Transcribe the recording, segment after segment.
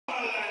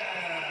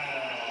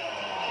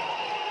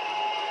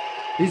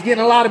He's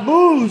getting a lot of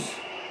boos.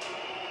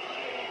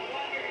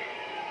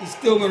 He's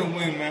still gonna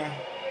win, man.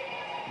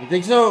 You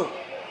think so?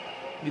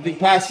 You think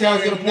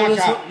Pascal's gonna pull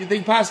this off? You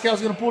think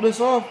Pascal's gonna pull this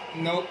off?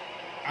 Nope.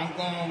 I'm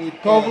going with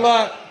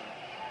Kovalev.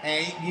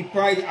 And he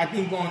probably, I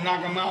think, gonna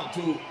knock him out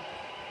too.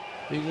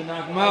 He's gonna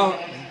knock him out.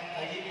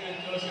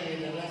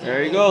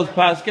 There he goes,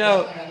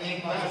 Pascal.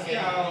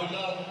 Pascal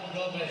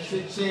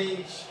should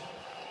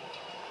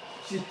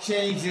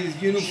change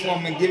his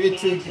uniform and give it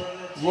to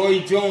Roy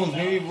Jones.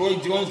 Maybe Roy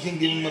Jones can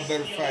give him a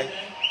better fight.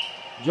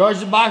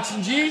 Georgia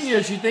Boxing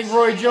Genius. You think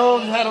Roy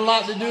Jones had a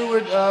lot to do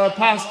with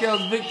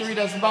Pascal's victory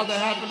that's about to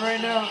happen right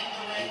now?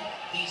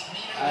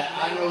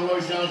 I know Roy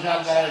Jones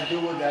had that to do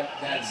with that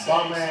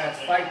bum-ass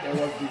fight that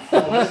was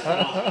before this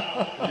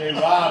one. They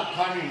robbed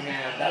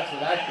Cunningham. That's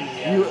what I think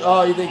he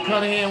had. You think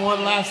Cunningham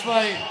won last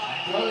fight?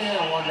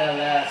 Cunningham won that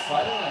last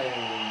fight.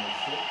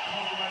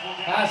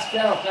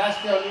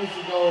 Pascal needs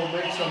to go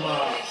make some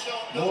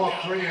more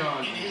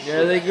crayons.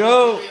 There they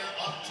go.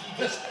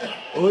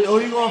 Who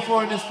are you going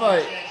for in this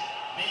fight?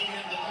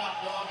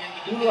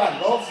 Who do I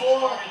go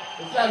for?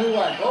 It's not who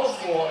I go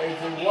for.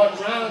 It's in what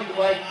round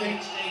do I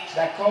think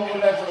that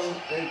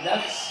Kovalev,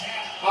 that's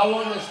how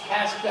long does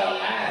Pascal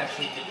last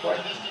is the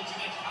question.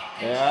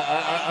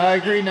 Yeah, I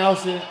agree,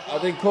 Nelson. I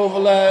think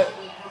Kovalev,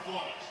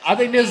 I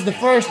think this is the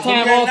first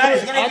time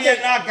it's going to be a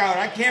knockout.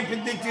 I can't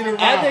predict it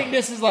around. I think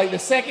this is like the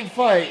second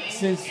fight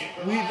since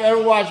we've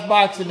ever watched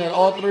boxing that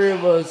all three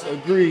of us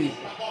agree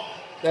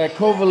that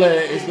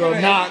Kovalev is going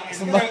to knock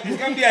somebody. It's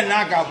going to be a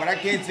knockout, but I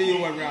can't tell you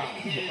what round.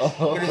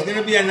 But it's going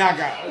to be a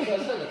knockout.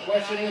 The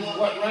question is,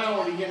 what round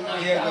will he get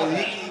knocked out?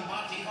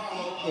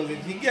 Because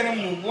if you get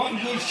him with one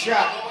good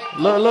shot.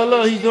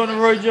 Look, he's doing the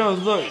Roy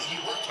Jones. Look,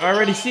 I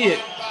already see it.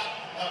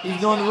 He's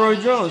doing the Roy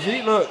Jones.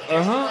 See, look,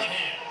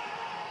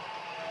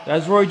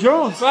 that's Roy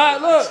Jones.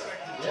 Right, look.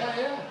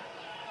 Yeah.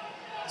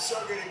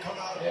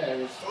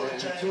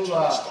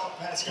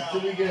 Until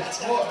he gets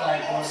caught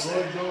like when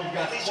Roy Jones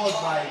got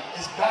caught by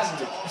his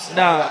passengers.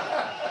 Nah.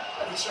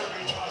 He's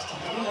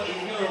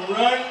going to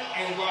run,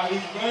 and while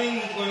he's running,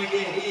 he's going to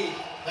get hit.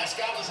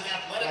 Pascal is an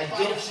athletic Like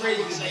fighter. Joe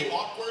Frazier Say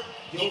awkward.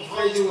 Joe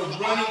Frazier was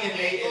running, and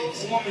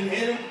the woman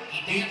hit him.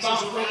 He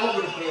bounced all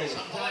over the place.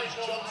 Sometimes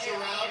jumps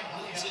around,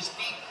 moves his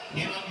feet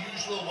in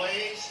unusual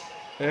ways.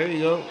 There you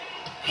go.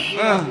 He's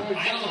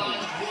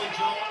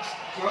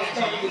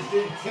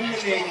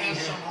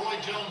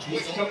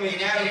coming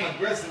at him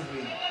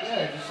aggressively.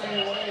 Yeah, the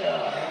same way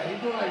he's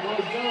doing like Roy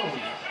Jones.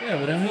 Yeah,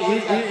 but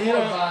he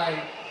don't.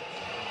 By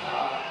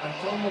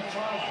Antonio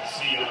Thomas.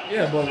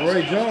 Yeah, but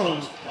Roy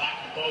Jones. Black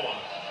boa.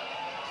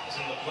 He's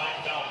in the black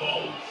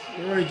Balboa.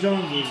 Roy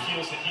Jones He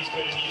feels that he's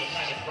going to need a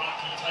kind of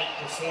Rocky-type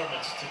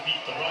performance to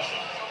beat the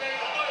Russian.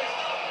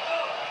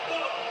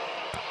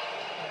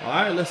 All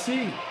right, let's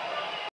see.